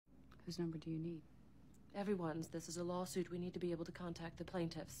Whose number do you need? Everyone's. This is a lawsuit. We need to be able to contact the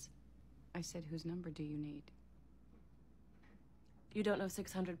plaintiffs. I said, whose number do you need? You don't know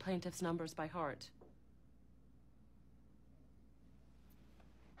 600 plaintiffs' numbers by heart.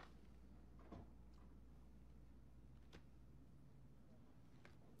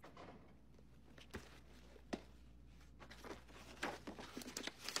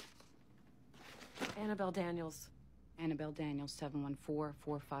 Annabelle Daniels. Annabelle Daniels,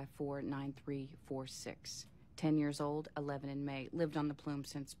 714-454-9346. 10 years old, 11 in May. Lived on the Plume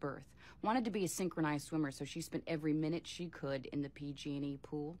since birth. Wanted to be a synchronized swimmer, so she spent every minute she could in the PG&E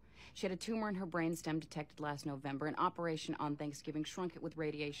pool. She had a tumor in her brainstem detected last November. An operation on Thanksgiving shrunk it with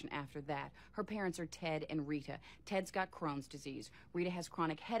radiation after that. Her parents are Ted and Rita. Ted's got Crohn's disease. Rita has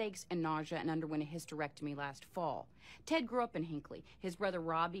chronic headaches and nausea and underwent a hysterectomy last fall. Ted grew up in Hinckley. His brother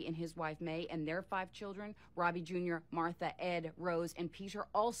Robbie and his wife May and their 5 children, Robbie Jr., Martha, Ed, Rose, and Peter,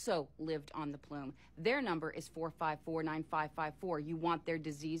 also lived on the Plume. Their number is 454-9554. You want their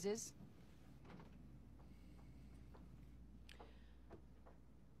diseases?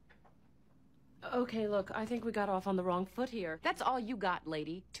 Okay, look, I think we got off on the wrong foot here. That's all you got,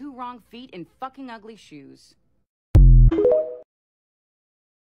 lady. 2 wrong feet in fucking ugly shoes.